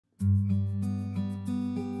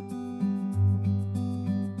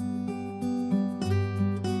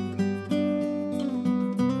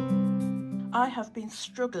I have been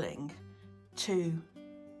struggling to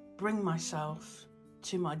bring myself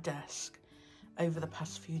to my desk over the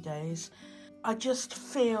past few days. I just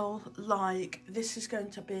feel like this is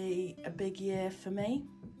going to be a big year for me.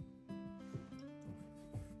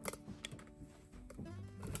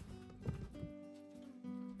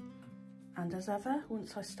 And as ever,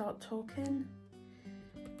 once I start talking,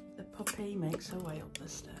 the puppy makes her way up the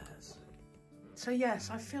stairs. So yes,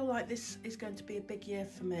 I feel like this is going to be a big year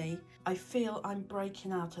for me. I feel I'm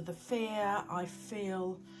breaking out of the fear. I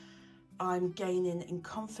feel I'm gaining in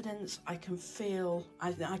confidence. I can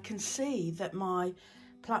see that my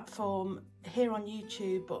platform here on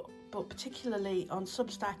YouTube, but particularly on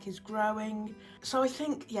Substack, is growing. So I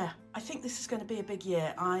think this is going to be a big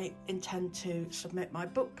year. I intend to submit my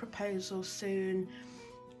book proposal soon,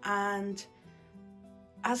 and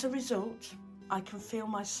as a result, I can feel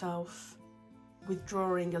myself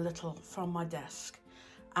withdrawing a little from my desk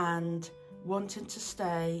and wanting to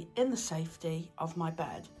stay in the safety of my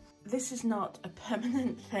bed. This is not a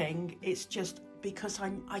permanent thing, it's just because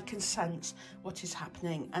I can sense what is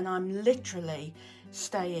happening, and I'm literally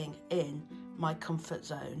staying in my comfort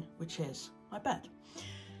zone, which is my bed.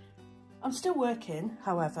 I'm still working,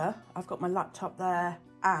 however. I've got my laptop there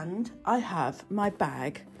and I have my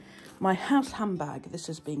bag, my house handbag, this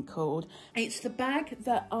has been called. It's the bag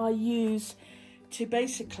that I use to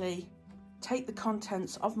basically take the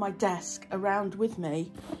contents of my desk around with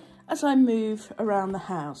me as I move around the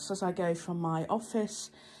house, as I go from my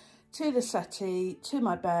office to the settee to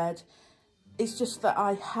my bed. It's just that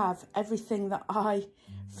I have everything that I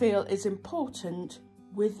feel is important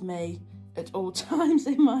with me at all times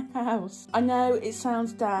in my house. I know it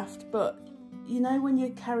sounds daft, but you know, when you're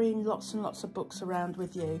carrying lots and lots of books around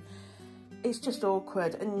with you, it's just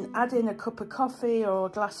awkward, and add in a cup of coffee or a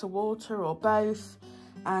glass of water or both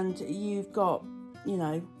and you've got, you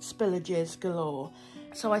know, spillages galore.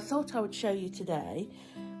 So I thought I would show you today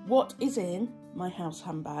what is in my house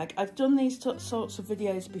handbag. I've done these sorts of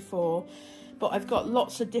videos before, but I've got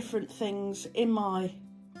lots of different things in my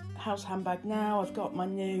house handbag now. I've got my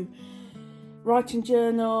new writing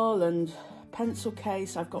journal and pencil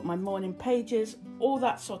case, I've got my morning pages, all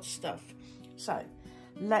that sort of stuff. So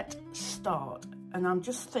let's start, and I'm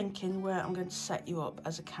just thinking where I'm going to set you up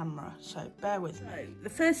as a camera, so bear with me.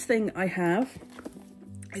 The first thing I have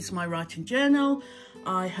is my writing journal.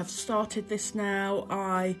 I have started this now.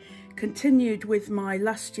 I continued with my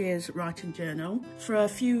last year's writing journal for a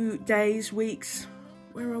few days, weeks,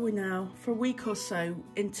 where are we now? For a week or so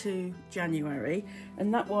into January,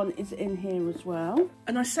 and that one is in here as well.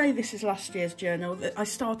 And I say this is last year's journal. I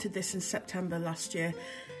started this in September last year.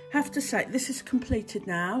 Have to say, this is completed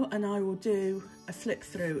now, and I will do a flick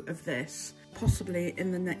through of this, possibly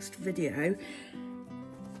in the next video.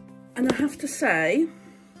 And I have to say,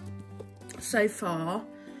 so far,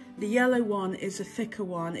 the yellow one is a thicker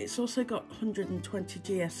one. It's also got 120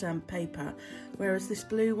 GSM paper, whereas this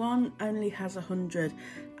blue one only has 100,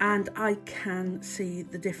 and I can see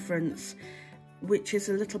the difference, which is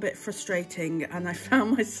a little bit frustrating. And I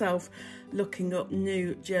found myself looking up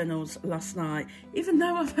new journals last night, even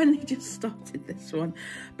though I've only just started this one.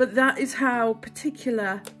 But that is how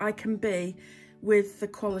particular I can be with the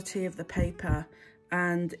quality of the paper.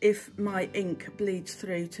 And if my ink bleeds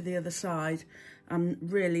through to the other side, I'm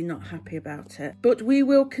really not happy about it. But we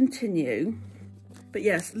will continue. But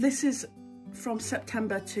yes, this is from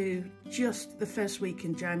September to just the first week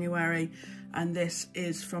in January, and this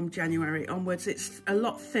is from January onwards. It's a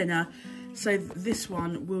lot thinner, so this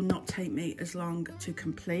one will not take me as long to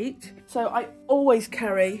complete. So I always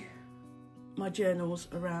carry my journals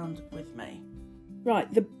around with me.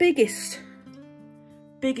 Right, the biggest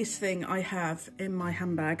thing I have in my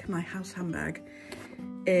handbag, my house handbag,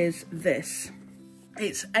 is this.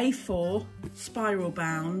 It's A4 spiral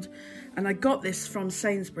bound, and I got this from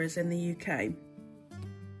Sainsbury's in the UK,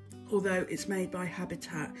 although it's made by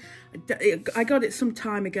Habitat. I got it some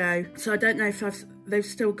time ago, so I don't know if they've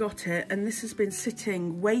still got it, and this has been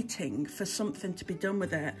sitting waiting for something to be done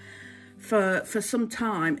with it for some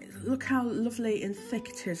time. Look how lovely and thick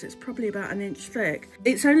it is. It's probably about 1 inch thick.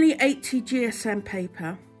 It's only 80 GSM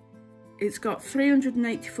paper. It's got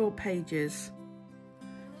 384 pages,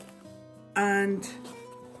 and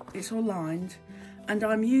it's all lined, and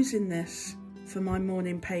I'm using this for my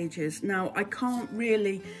morning pages. Now, I can't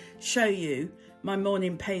really show you my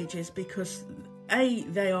morning pages because A,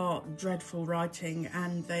 they are dreadful writing,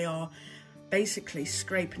 and they are basically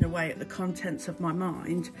scraping away at the contents of my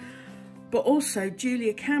mind. But also,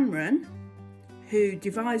 Julia Cameron, who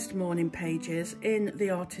devised morning pages in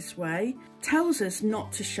The Artist's Way, tells us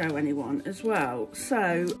not to show anyone as well.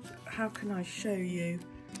 So how can I show you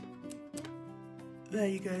there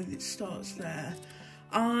you go, it starts there.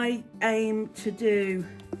 I aim to do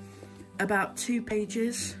about 2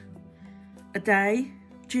 pages a day.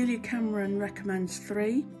 Julia Cameron recommends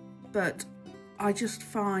 3, but I just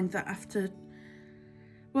find that after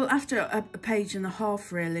a page and a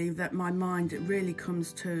half really, that my mind really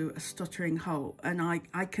comes to a stuttering halt, and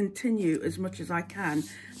I continue as much as I can,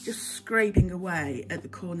 just scraping away at the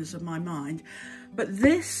corners of my mind. But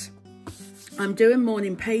this, I'm doing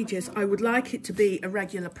morning pages. I would like it to be a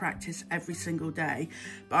regular practice every single day,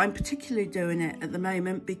 but I'm particularly doing it at the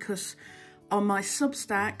moment because on my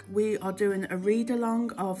Substack, we are doing a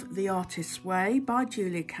read-along of The Artist's Way by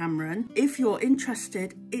Julia Cameron. If you're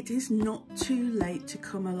interested, it is not too late to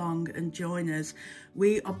come along and join us.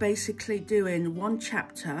 We are basically doing 1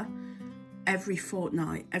 chapter every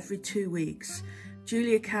fortnight, every 2 weeks.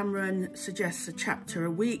 Julia Cameron suggests a chapter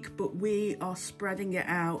a week, but we are spreading it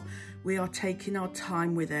out. We are taking our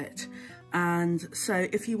time with it. And so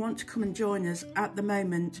if you want to come and join us, at the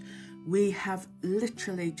moment, we have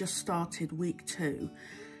literally just started week 2.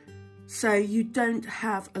 So you don't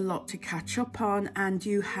have a lot to catch up on, and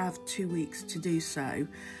you have 2 weeks to do so.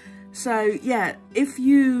 So yeah, if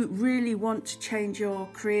you really want to change your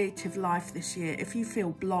creative life this year, if you feel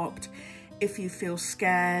blocked, if you feel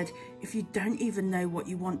scared, if you don't even know what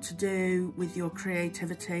you want to do with your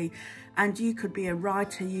creativity, and you could be a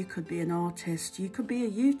writer, you could be an artist, you could be a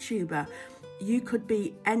YouTuber, you could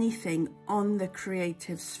be anything on the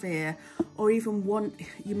creative sphere, or even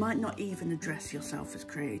you might not even address yourself as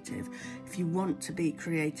creative. If you want to be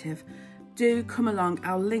creative, do come along.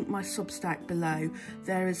 I'll link my Substack below.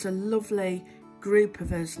 There is a lovely group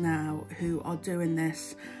of us now who are doing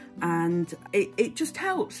this, and it just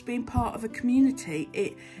helps being part of a community.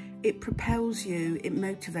 It propels you, it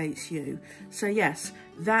motivates you. So yes,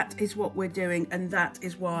 that is what we're doing, and that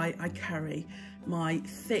is why I carry my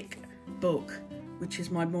thick book, which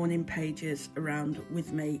is my morning pages, around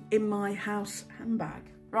with me in my house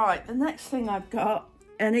handbag. Right, the next thing I've got,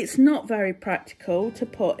 and it's not very practical to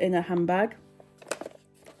put in a handbag.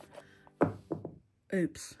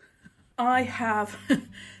 Oops. I have,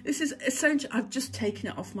 this is essential, I've just taken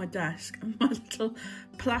it off my desk, my little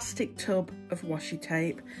plastic tub of washi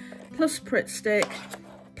tape, plus Pritt stick,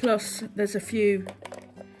 plus there's a few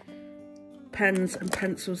pens and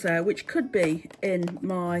pencils there, which could be in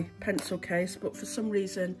my pencil case, but for some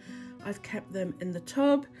reason I've kept them in the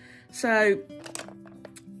tub. So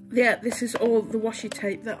yeah, this is all the washi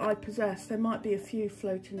tape that I possess. There might be a few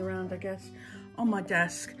floating around, I guess, on my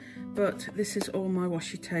desk, but this is all my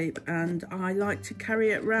washi tape, and I like to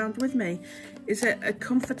carry it around with me. Is it a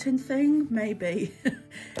comforting thing? Maybe.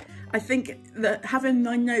 I think that having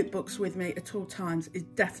my notebooks with me at all times is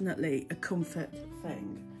definitely a comfort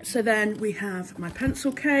thing. So then we have my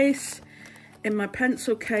pencil case. In my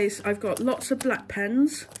pencil case, I've got lots of black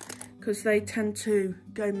pens because they tend to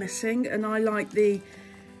go missing, and I like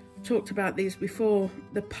talked about these before,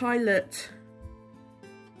 the Pilot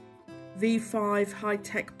V5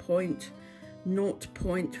 High-Tech Point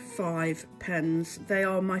 0.5 pens. They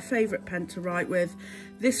are my favourite pen to write with.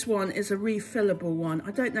 This one is a refillable one.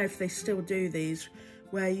 I don't know if they still do these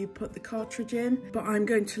where you put the cartridge in, but I'm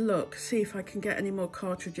going to see if I can get any more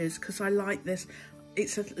cartridges, because I like this.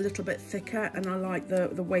 It's a little bit thicker and I like the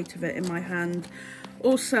weight of it in my hand.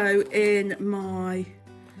 Also in my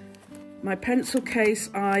pencil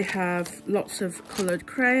case, I have lots of coloured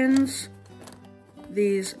crayons.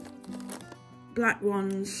 These black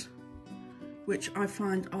ones, which I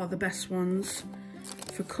find are the best ones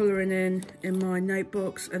for colouring in my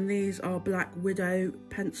notebooks, and these are Black Widow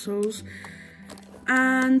pencils.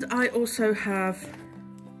 And I also have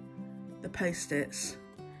the post-its,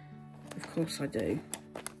 of course I do.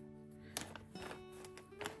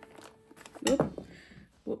 Oop,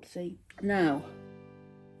 whoopsie. Now,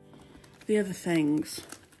 the other things.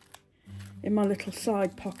 In my little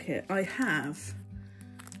side pocket, I have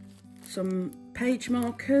some page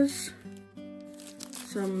markers,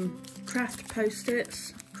 some craft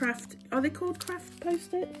post-its. Are they called craft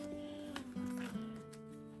post-its?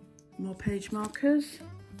 More page markers.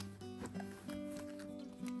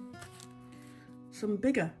 Some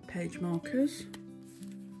bigger page markers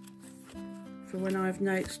for when I have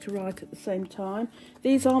notes to write at the same time.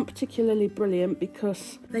 These aren't particularly brilliant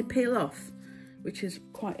because they peel off, which is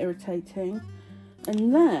quite irritating.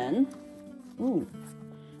 And then, oh,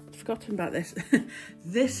 I've forgotten about this.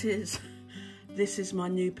 This is my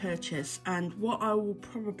new purchase, and what I will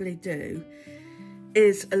probably do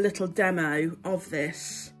is a little demo of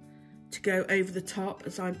this to go over the top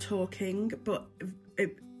as I'm talking, but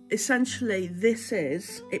essentially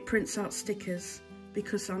it prints out stickers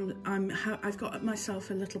because I've got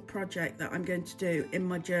myself a little project that I'm going to do in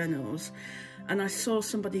my journals, and I saw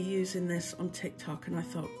somebody using this on TikTok and I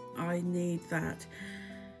thought, I need that.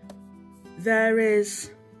 There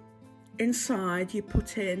is, inside you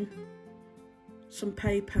put in some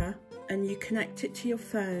paper and you connect it to your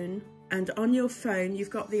phone, and on your phone you've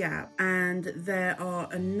got the app, and there are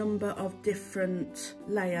a number of different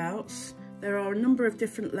layouts. There are a number of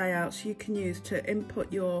different layouts you can use to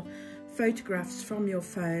input your photographs from your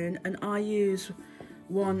phone, and I use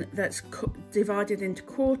one that's divided into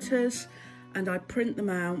quarters, and I print them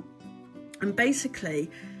out, and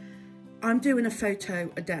basically I'm doing a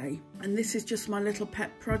photo a day, and this is just my little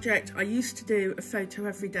pet project. I used to do a photo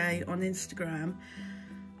every day on Instagram,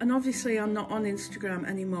 and obviously I'm not on Instagram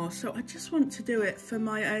anymore, so I just want to do it for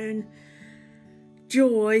my own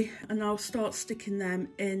joy, and I'll start sticking them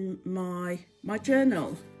in my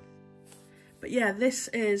journal. But yeah, this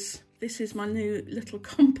is my new little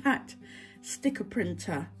compact sticker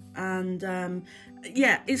printer, and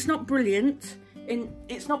yeah, it's not brilliant.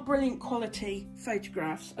 It's not brilliant quality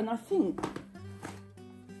photographs, and I think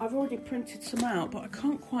I've already printed some out, but I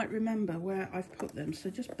can't quite remember where I've put them, so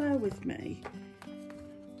just bear with me.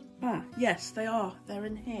 Ah, yes, they are. They're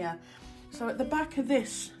in here. So at the back of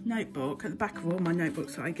this notebook, at the back of all my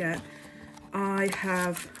notebooks that I get, I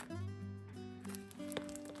have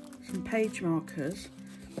some page markers,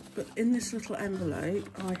 but in this little envelope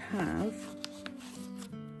I have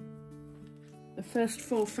the first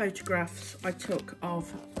 4 photographs I took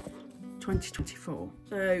of 2024.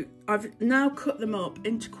 So I've now cut them up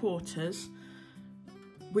into quarters,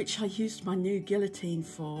 which I used my new guillotine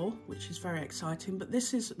for, which is very exciting. But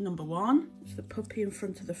this is number 1. It's the puppy in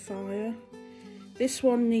front of the fire. This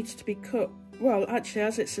one needs to be cut. Well, actually,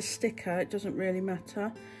 as it's a sticker, it doesn't really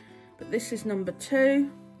matter. But this is number 2.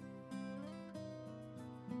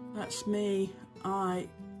 That's me. I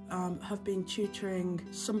have been tutoring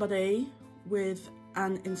somebody with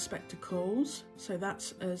an inspector calls. So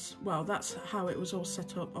that's as well. That's how it was all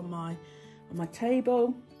set up on my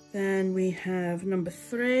table. Then we have number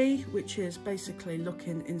 3, which is basically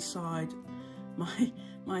looking inside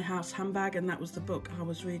my house handbag, and that was the book I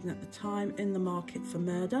was reading at the time, In the Market for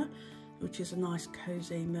Murder, which is a nice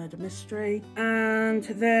cozy murder mystery. And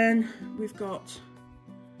then we've got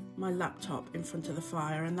my laptop in front of the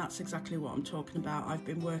fire, and that's exactly what I'm talking about. I've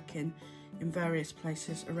been working in various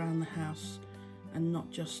places around the house, and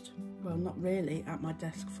not just, well, not really at my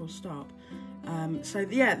desk, full stop. So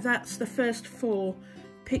yeah, that's the first 4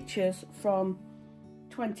 pictures from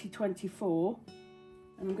 2024,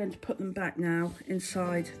 and I'm going to put them back now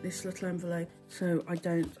inside this little envelope so I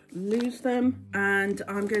don't lose them, and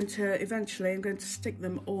I'm going to stick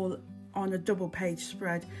them all on a double page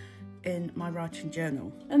spread in my writing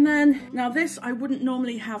journal. And then, now this I wouldn't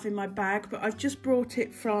normally have in my bag, but I've just brought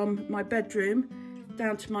it from my bedroom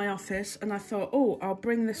down to my office, and I thought, oh, I'll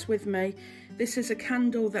bring this with me. This is a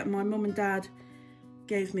candle that my mum and dad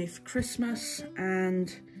gave me for Christmas,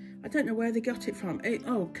 and I don't know where they got it from.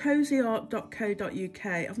 cozyart.co.uk.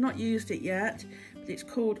 I've not used it yet, but it's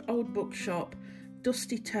called Old Bookshop,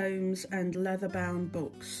 Dusty Tomes and Leather-Bound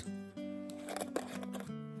Books.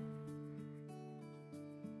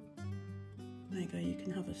 There you go, you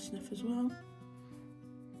can have a sniff as well.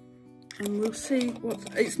 And we'll see what...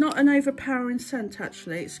 It's not an overpowering scent,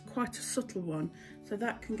 actually. It's quite a subtle one. So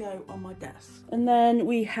that can go on my desk. And then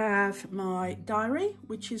we have my diary,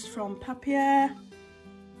 which is from Papier.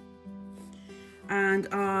 And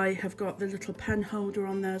I have got the little pen holder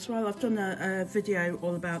on there as well. I've done a video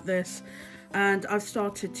all about this, and I've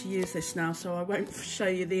started to use this now, so I won't show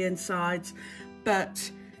you the insides.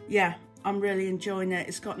 But yeah, I'm really enjoying it.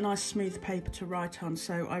 It's got nice smooth paper to write on,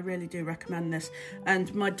 so I really do recommend this.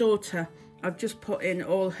 And my daughter, I've just put in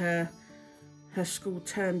all her school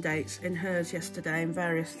term dates in hers yesterday, and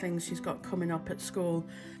various things she's got coming up at school.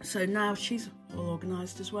 So now she's all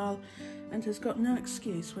organised as well, and has got no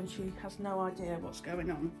excuse when she has no idea what's going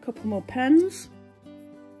on. A couple more pens,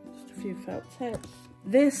 just a few felt tips.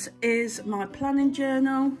 This is my planning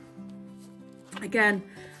journal. Again,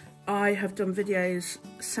 I have done videos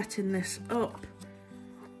setting this up.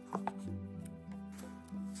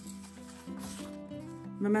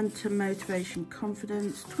 Momentum, motivation,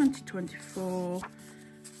 confidence, 2024,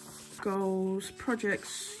 goals,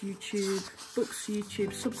 projects, YouTube, books, YouTube,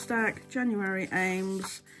 Substack, January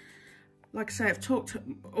aims. Like I say, I've talked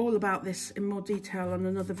all about this in more detail on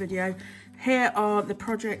another video. Here are the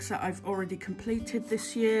projects that I've already completed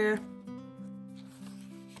this year.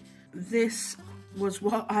 This was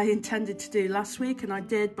what I intended to do last week, and I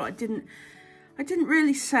did, but I didn't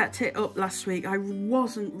really set it up last week. I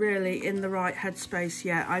wasn't really in the right headspace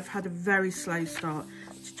yet. I've had a very slow start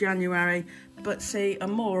to January, but see,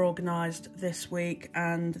 I'm more organised this week,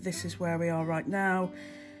 and this is where we are right now.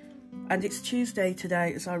 And it's Tuesday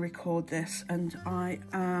today as I record this, and I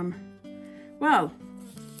am, well,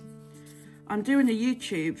 I'm doing a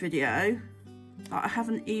YouTube video that I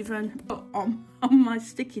haven't even put on my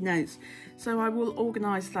sticky notes. So I will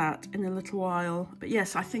organise that in a little while. But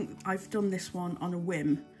yes, I think I've done this one on a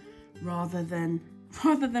whim rather than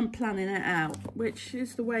planning it out, which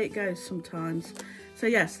is the way it goes sometimes. So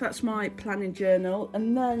yes, that's my planning journal.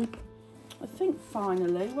 And then I think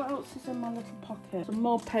finally, what else is in my little pocket? Some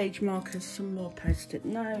more page markers, some more post-it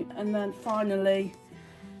note. And then finally,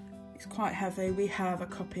 it's quite heavy, we have a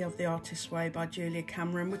copy of The Artist's Way by Julia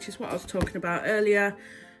Cameron, which is what I was talking about earlier.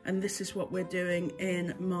 And this is what we're doing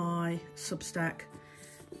in my Substack,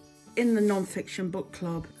 in the non-fiction book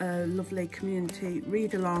club, a lovely community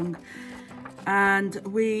read along. And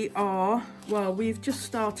we are, well, we've just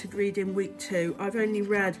started reading week 2. I've only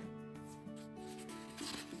read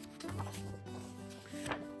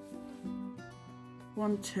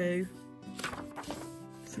one, two,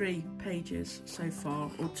 3 pages so far,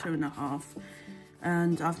 or 2.5,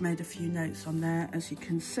 and I've made a few notes on there, as you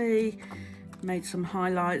can see, made some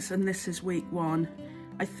highlights, and this is week 1.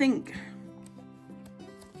 I think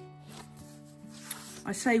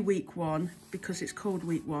I say week 1 because it's called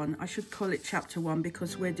week 1. I should call it chapter 1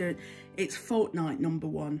 because we're doing, it's fortnight number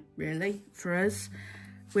 1 really for us.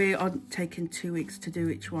 We are taking 2 weeks to do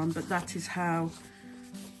each one, but that is how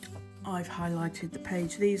I've highlighted the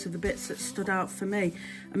page. These are the bits that stood out for me.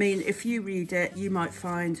 I mean, if you read it, you might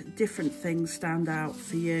find different things stand out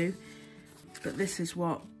for you, but this is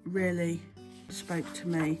what really spoke to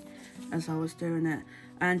me as I was doing it.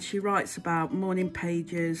 And she writes about morning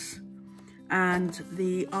pages and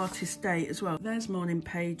the artist's date as well. There's morning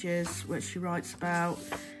pages, which she writes about,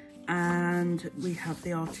 and we have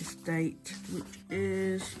the artist's date, which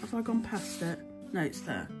is, have I gone past it? No, it's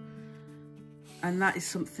there. And that is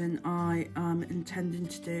something I am intending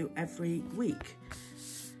to do every week.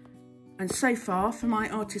 And so far for my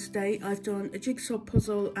artist's date, I've done a jigsaw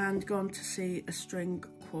puzzle and gone to see a string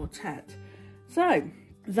quartet. So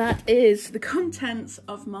that is the contents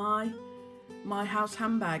of my house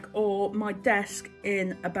handbag, or my desk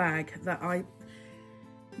in a bag that I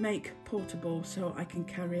make portable so I can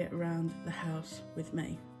carry it around the house with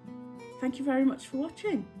me. Thank you very much for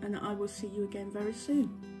watching, and I will see you again very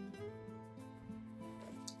soon.